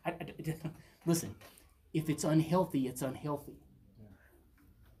 Tanner. Listen, if it's unhealthy, it's unhealthy.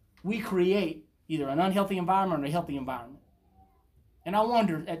 We create either an unhealthy environment or a healthy environment. And I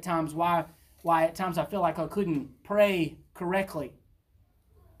wonder at times why at times I feel like I couldn't pray correctly.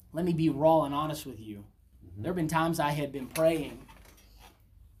 Let me be raw and honest with you. There have been times I had been praying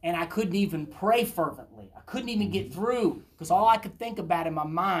and I couldn't even pray fervently. I couldn't even get through because all I could think about in my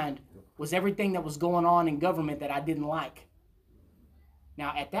mind was everything that was going on in government that I didn't like.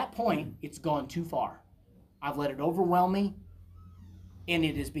 Now, at that point, it's gone too far. I've let it overwhelm me, and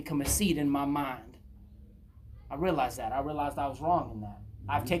it has become a seed in my mind. I realized that. I realized I was wrong in that.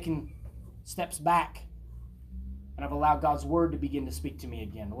 I've taken steps back, and I've allowed God's word to begin to speak to me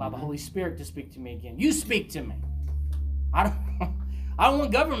again. Allow the Holy Spirit to speak to me again. You speak to me. I don't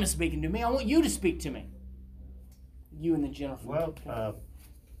want government speaking to me. I want you to speak to me. You and the Jennifer. Well,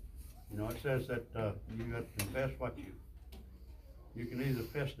 you know, it says that you have to confess what you can either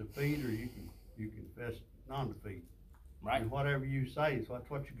confess defeat or you can confess non-defeat. Right. And whatever you say, that's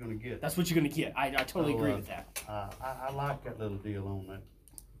what you're going to get. That's what you're going to get. I totally agree with that. I like that little deal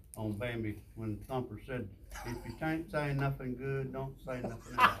on Bambi when Thumper said, if you can't say nothing good, don't say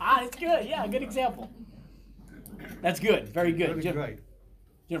nothing else. That's good. Yeah, good example. That's good. Very good. Really great.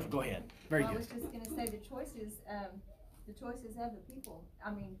 Jennifer, go ahead. Very I good. was just going to say the choices of the people.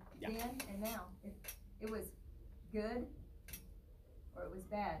 I mean, Yeah. then and now. If it was good or it was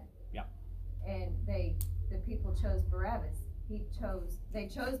bad. Yeah. And the people chose Barabbas. They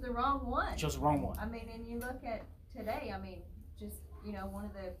chose the wrong one. Chose the wrong one. I mean, and you look at today, I mean, just, you know, one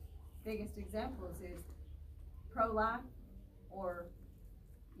of the biggest examples is pro-life or,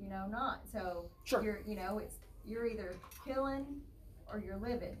 you know, not. So Sure. you're either killing or you're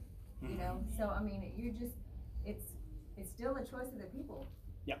living, you know? So, I mean, it's still a choice of the people.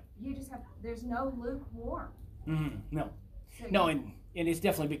 Yeah. You just there's no lukewarm. No. So No, and it's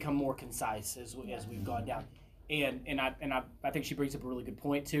definitely become more concise as we've gone down. And I think she brings up a really good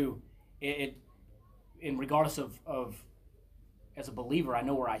point too. It in regardless of as a believer, I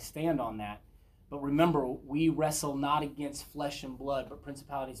know where I stand on that. But remember, we wrestle not against flesh and blood, but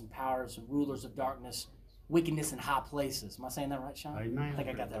principalities and powers and rulers of darkness, wickedness in high places. Am I saying that right, Sean? Amen. I think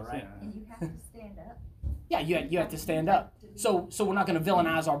I got that right. And you have to stand up. Yeah, you have to stand up. So we're not going to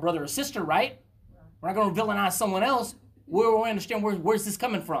villainize our brother or sister, right? We're not going to villainize someone else. We understand where's this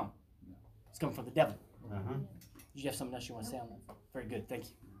coming from? It's coming from the devil. Uh-huh. Did you have something else you want to say on that? Very good, thank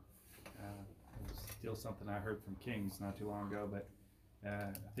you. Still something I heard from Kings not too long ago, but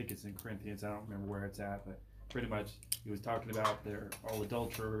I think it's in Corinthians. I don't remember where it's at, but pretty much he was talking about they're all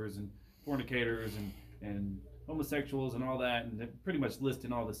adulterers and fornicators and homosexuals and all that, and pretty much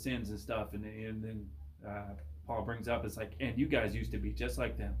listing all the sins and stuff. And then Paul brings up, it's like, and you guys used to be just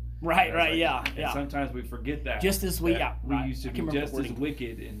like them. Right, Like, yeah. And sometimes we forget that. Just as we, that we right. used to I be can't remember just the as wording.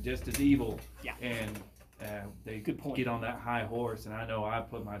 wicked and just as evil. Yeah. And they Good point. get on that high horse, and I know I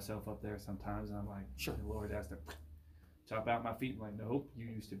put myself up there sometimes, and I'm like, Sure. the Lord has to chop out my feet. I'm like, nope, you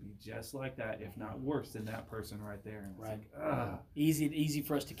used to be just like that, if not worse than that person right there. And it's Right. like, ugh. Easy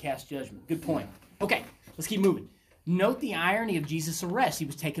for us to cast judgment. Good point. Okay, let's keep moving. Note the irony of Jesus' arrest. He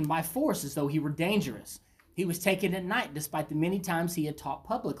was taken by force as though he were dangerous. He was taken at night despite the many times he had taught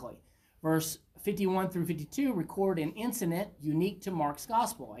publicly. Verse 51 through 52 record an incident unique to Mark's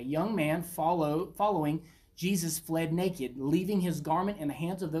gospel. A young man following Jesus fled naked, leaving his garment in the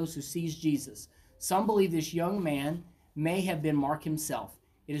hands of those who seized Jesus. Some believe this young man may have been Mark himself.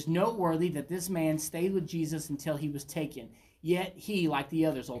 It is noteworthy that this man stayed with Jesus until he was taken, yet he, like the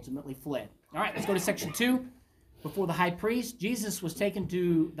others, ultimately fled. All right, let's go to section 2. Before the high priest, Jesus was taken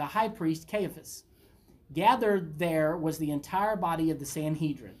to the high priest Caiaphas. Gathered there was the entire body of the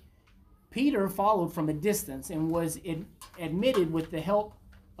Sanhedrin. Peter followed from a distance and was admitted with the help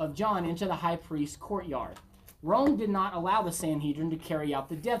of John into the high priest's courtyard. Rome did not allow the Sanhedrin to carry out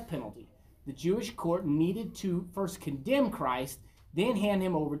the death penalty. The Jewish court needed to first condemn Christ, then hand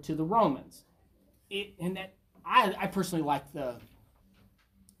him over to the Romans. I personally like the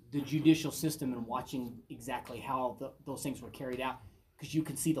judicial system and watching exactly how those things were carried out, because you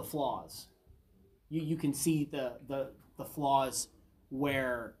can see the flaws. You can see the flaws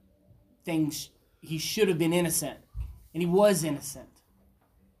where he should have been innocent, and he was innocent,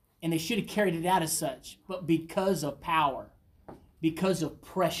 and they should have carried it out as such, but because of power, because of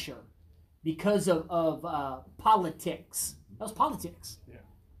pressure, because of politics. That was politics. Yeah.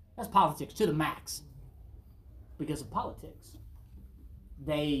 That's politics to the max. Because of politics,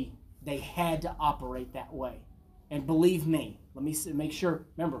 they had to operate that way. And believe me, let me make sure.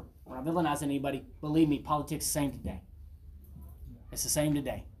 Remember, we're not villainizing anybody. Believe me, politics is the same today. It's the same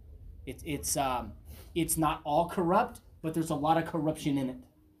today. It's not all corrupt, but there's a lot of corruption in it.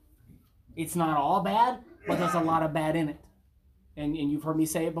 It's not all bad, but there's a lot of bad in it. And you've heard me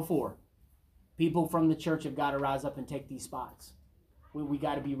say it before. People from the church have got to rise up and take these spots. We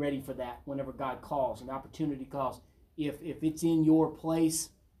got to be ready for that whenever God calls, an opportunity calls. If it's in your place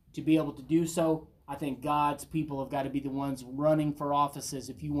to be able to do so, I think God's people have got to be the ones running for offices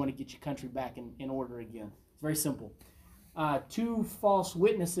if you want to get your country back in order again. It's very simple. 2 false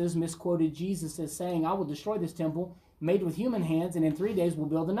witnesses misquoted Jesus as saying, I will destroy this temple made with human hands, and in 3 days we'll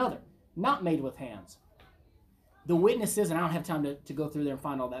build another, not made with hands. The witnesses, and I don't have time to go through there and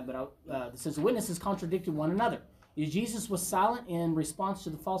find all that, but it says the witnesses contradicted one another. Jesus was silent in response to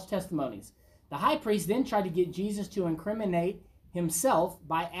the false testimonies. The high priest then tried to get Jesus to incriminate himself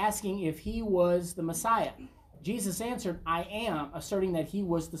by asking if he was the Messiah. Jesus answered, I am, asserting that he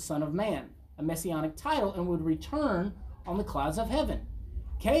was the Son of Man, a messianic title, and would return on the clouds of heaven.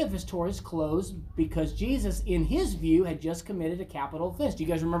 Caiaphas tore his clothes because Jesus, in his view, had just committed a capital offense. Do you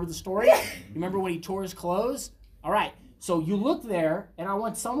guys remember the story? You remember when he tore his clothes? All right. So you look there, and I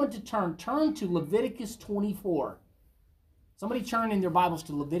want someone to turn to Leviticus 24. Somebody turn in their Bibles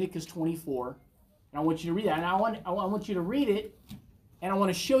to Leviticus 24, and I want you to read that. And I want you to read it, and I want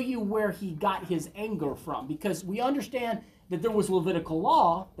to show you where he got his anger from, because we understand that there was Levitical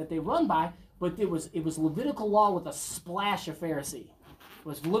law that they run by, but it was Levitical law with a splash of Pharisee. It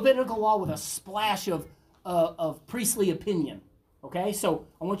was Levitical law with a splash of priestly opinion. Okay, so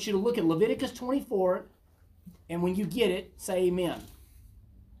I want you to look at Leviticus 24. And when you get it, say amen.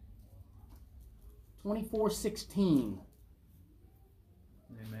 24:16.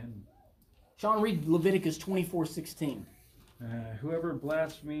 Amen. Sean, read Leviticus 24:16. Whoever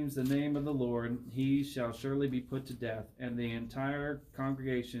blasphemes the name of the Lord, he shall surely be put to death, and the entire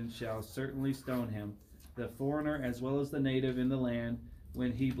congregation shall certainly stone him, the foreigner as well as the native in the land.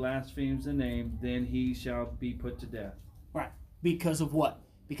 When he blasphemes the name, then he shall be put to death. Right. Because of what?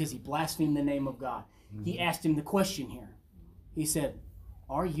 Because he blasphemed the name of God. Mm-hmm. He asked him the question here. He said,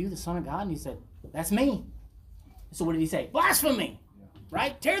 are you the Son of God? And he said, that's me. So what did he say? Blasphemy! Yeah.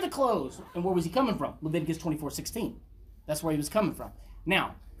 Right? Tear the clothes. And where was he coming from? Leviticus 24:16. That's where he was coming from.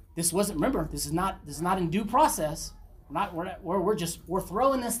 Now, this wasn't, remember, this is not in due process. We're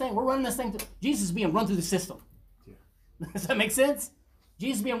throwing this thing, we're running this thing through. Jesus is being run through the system. Yeah. Does that make sense?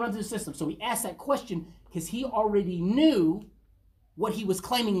 Jesus is being run through the system. So he asked that question because he already knew what he was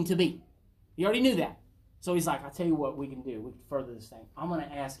claiming to be. He already knew that. So he's like, I'll tell you what we can do. We can further this thing. I'm going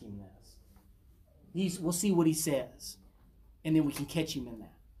to ask him this. We'll see what he says. And then we can catch him in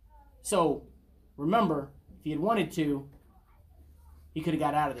that. So remember, if he had wanted to, he could have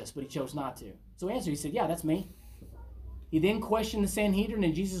got out of this, but he chose not to. So he answered, he said, yeah, that's me. He then questioned the Sanhedrin,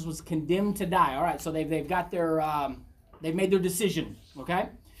 and Jesus was condemned to die. All right, so they've got their, they've made their decision, okay?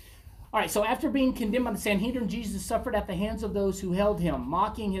 All right, so after being condemned by the Sanhedrin, Jesus suffered at the hands of those who held him.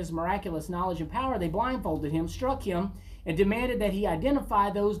 Mocking his miraculous knowledge and power, they blindfolded him, struck him, and demanded that he identify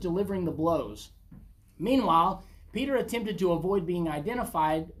those delivering the blows. Meanwhile, Peter attempted to avoid being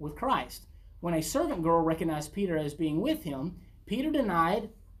identified with Christ. When a servant girl recognized Peter as being with him, Peter denied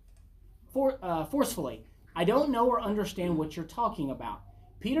forcefully, I don't know or understand what you're talking about.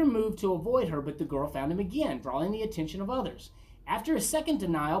 Peter moved to avoid her, but the girl found him again, drawing the attention of others. After a second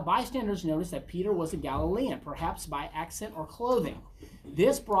denial, bystanders noticed that Peter was a Galilean, perhaps by accent or clothing.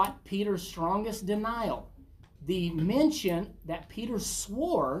 This brought Peter's strongest denial. The mention that Peter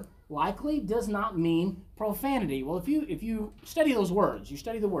swore likely does not mean profanity. Well, if you study those words, you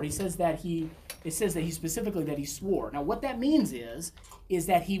study the word, it says that he specifically that he swore. Now, what that means is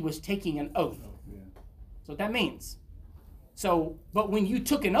that he was taking an oath. That's what that means. So, but when you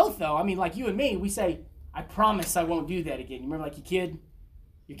took an oath, though, I mean, like you and me, we say, I promise I won't do that again. You remember like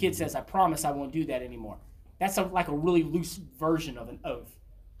your kid says, I promise I won't do that anymore. That's like a really loose version of an oath.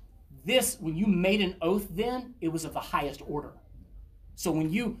 This, when you made an oath then, it was of the highest order. So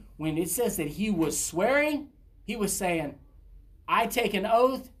when it says that he was swearing, he was saying, I take an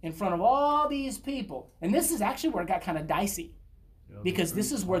oath in front of all these people. And this is actually where it got kind of dicey, because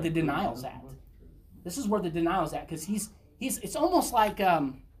this is where the denial's at. This is where the denial's at, because it's almost like,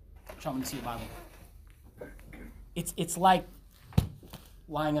 show me to see your Bible. It's like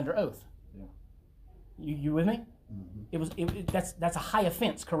lying under oath. Yeah. You with me? Mm-hmm. That's a high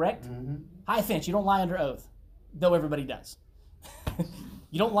offense, correct? Mm-hmm. High offense. You don't lie under oath, though everybody does.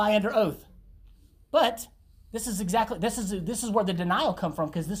 You don't lie under oath. But this is where the denial come from,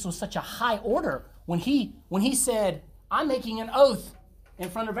 because this was such a high order when he said, "I'm making an oath in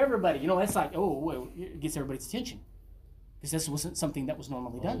front of everybody." You know, it's like, it gets everybody's attention, because this wasn't something that was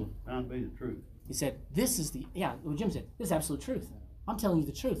normally done. Found to be the truth. He said, what Jim said, this is absolute truth. I'm telling you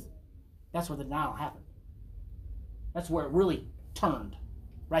the truth. That's where the denial happened. That's where it really turned,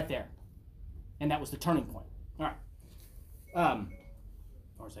 right there. And that was the turning point. All right.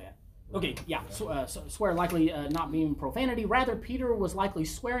 Where's that? Okay, yeah. So swear likely not being profanity. Rather, Peter was likely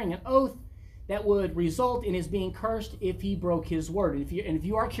swearing an oath that would result in his being cursed if he broke his word. And if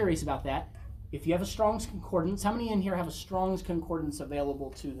you are curious about that, if you have a Strong's Concordance, how many in here have a Strong's Concordance available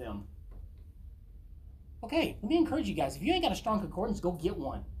to them? Okay, let me encourage you guys. If you ain't got a Strong Concordance, go get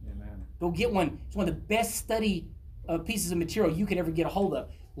one. Amen. Go get one. It's one of the best study pieces of material you could ever get a hold of.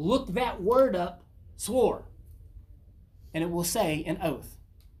 Look that word up, swore, and it will say an oath.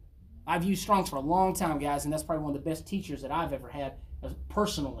 I've used Strong's for a long time, guys, and that's probably one of the best teachers that I've ever had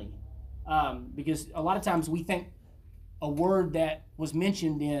personally, because a lot of times we think a word that was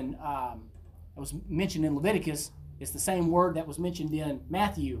mentioned in Leviticus is the same word that was mentioned in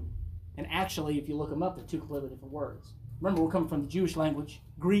Matthew. And actually, if you look them up, they're two completely different words. Remember, we're coming from the Jewish language,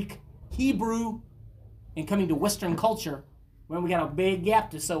 Greek, Hebrew, and coming to Western culture. Well, we got a big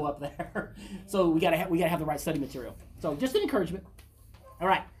gap to sew up there. So we gotta have the right study material. So just an encouragement. All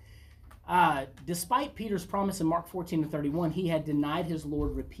right. Despite Peter's promise in Mark 14:31, he had denied his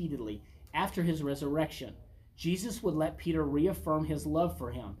Lord repeatedly. After his resurrection, Jesus would let Peter reaffirm his love for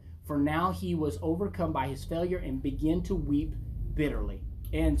him. For now, he was overcome by his failure and began to weep bitterly.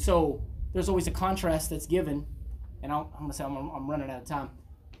 And so there's always a contrast that's given, and I'm going to say I'm running out of time.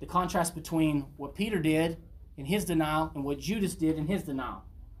 The contrast between what Peter did in his denial and what Judas did in his denial,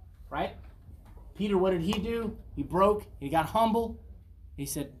 right? Peter, what did he do? He broke, he got humble, he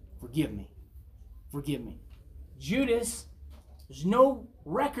said, forgive me, forgive me. Judas, there's no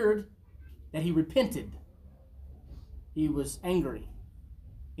record that he repented. He was angry,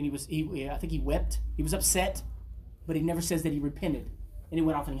 and I think he wept, he was upset, but he never says that he repented. And he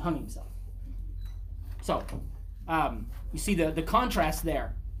went off and he hung himself. So, you see the contrast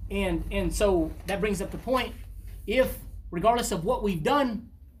there. And so that brings up the point, if, regardless of what we've done,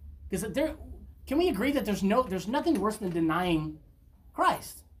 because can we agree that there's nothing worse than denying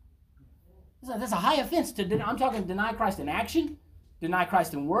Christ? That's a high offense. I'm talking deny Christ in action, deny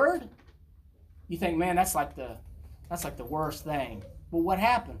Christ in word. You think, man, that's like the worst thing. But what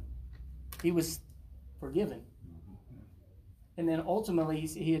happened? He was forgiven. And then ultimately,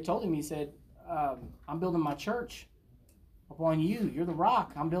 he had told him, he said, I'm building my church upon you. You're the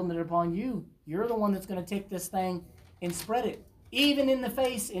rock. I'm building it upon you. You're the one that's going to take this thing and spread it, even in the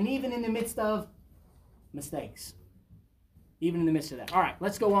face and even in the midst of mistakes. Even in the midst of that. All right,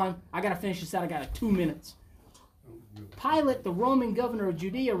 let's go on. I got to finish this out. I got 2 minutes. Pilate, the Roman governor of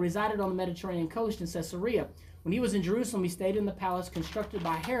Judea, resided on the Mediterranean coast in Caesarea. When he was in Jerusalem, he stayed in the palace constructed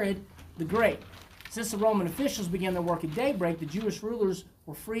by Herod the Great. Since the Roman officials began their work at daybreak, the Jewish rulers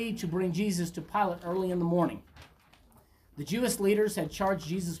were free to bring Jesus to Pilate early in the morning. The Jewish leaders had charged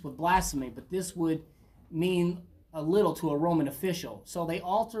Jesus with blasphemy, but this would mean a little to a Roman official, so they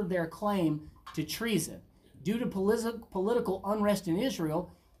altered their claim to treason. Due to political unrest in Israel,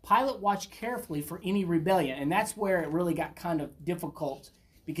 Pilate watched carefully for any rebellion, and that's where it really got kind of difficult,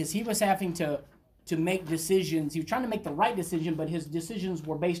 because he was having to make decisions. He was trying to make the right decision, but his decisions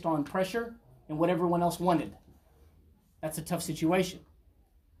were based on pressure and what everyone else wanted. That's a tough situation.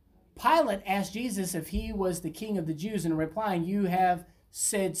 Pilate asked Jesus if he was the king of the Jews, and replying, "You have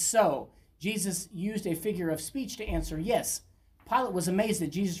said so." Jesus used a figure of speech to answer yes. Pilate was amazed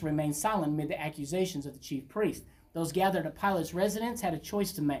that Jesus remained silent amid the accusations of the chief priest. Those gathered at Pilate's residence had a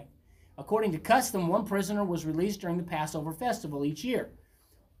choice to make. According to custom, one prisoner was released during the Passover festival each year.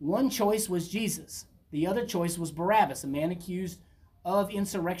 One choice was Jesus. The other choice was Barabbas, a man accused of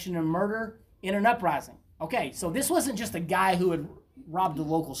insurrection and murder in an uprising. Okay, so this wasn't just a guy who had robbed a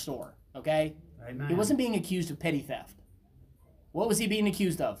local store, okay? Amen. He wasn't being accused of petty theft. What was he being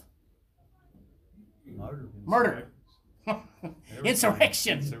accused of? Murder.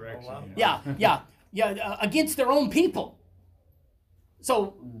 Insurrection. Yeah, against their own people.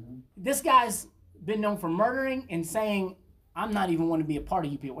 So this guy's been known for murdering and saying I'm not even want to be a part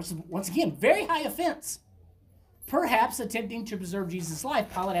of you people. Which is, once again, very high offense. Perhaps attempting to preserve Jesus'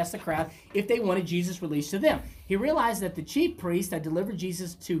 life, Pilate asked the crowd if they wanted Jesus released to them. He realized that the chief priests had delivered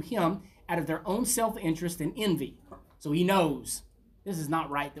Jesus to him out of their own self-interest and envy. So he knows this is not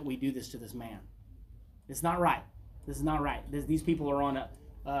right that we do this to this man. It's not right. This is not right. These people are on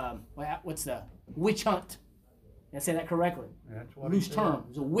a, what's the witch hunt? Did I say that correctly? That's what Loose he said. term. It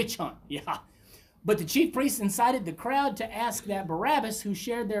was a witch hunt. Yeah. But the chief priests incited the crowd to ask that Barabbas, who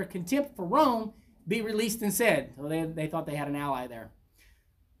shared their contempt for Rome, be released instead. So they thought they had an ally there.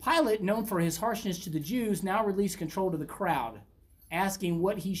 Pilate, known for his harshness to the Jews, now released control to the crowd, asking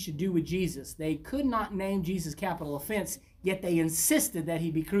what he should do with Jesus. They could not name Jesus' capital offense, yet they insisted that he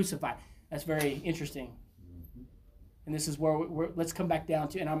be crucified. That's very interesting. And this is where let's come back down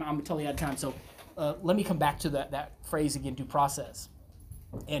to, and I'm totally out of time, so let me come back to that phrase again, due process,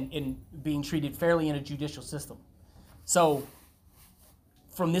 and being treated fairly in a judicial system. So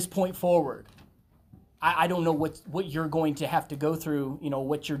from this point forward, I don't know what you're going to have to go through,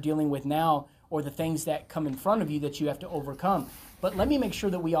 what you're dealing with now, or the things that come in front of you that you have to overcome. But let me make sure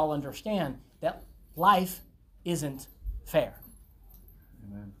that we all understand that life isn't fair.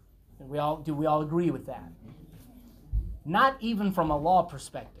 Amen. And do we all agree with that? Not even from a law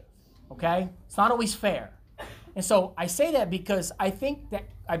perspective, okay? It's not always fair. And so I say that because I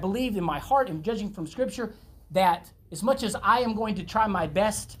believe in my heart, and judging from Scripture, that as much as I am going to try my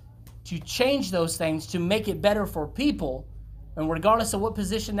best to change those things, to make it better for people, and regardless of what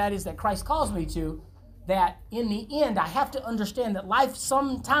position that is that Christ calls me to, that in the end, I have to understand that life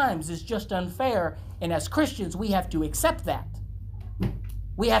sometimes is just unfair, and as Christians, we have to accept that.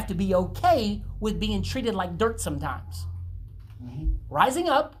 We have to be okay with being treated like dirt sometimes. Rising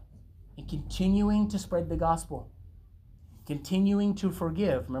up and continuing to spread the gospel. Continuing to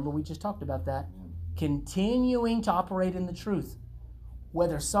forgive. Remember, we just talked about that. Continuing to operate in the truth.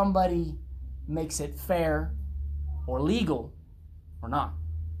 Whether somebody makes it fair or legal or not.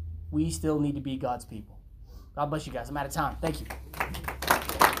 We still need to be God's people. God bless you guys. I'm out of time. Thank you.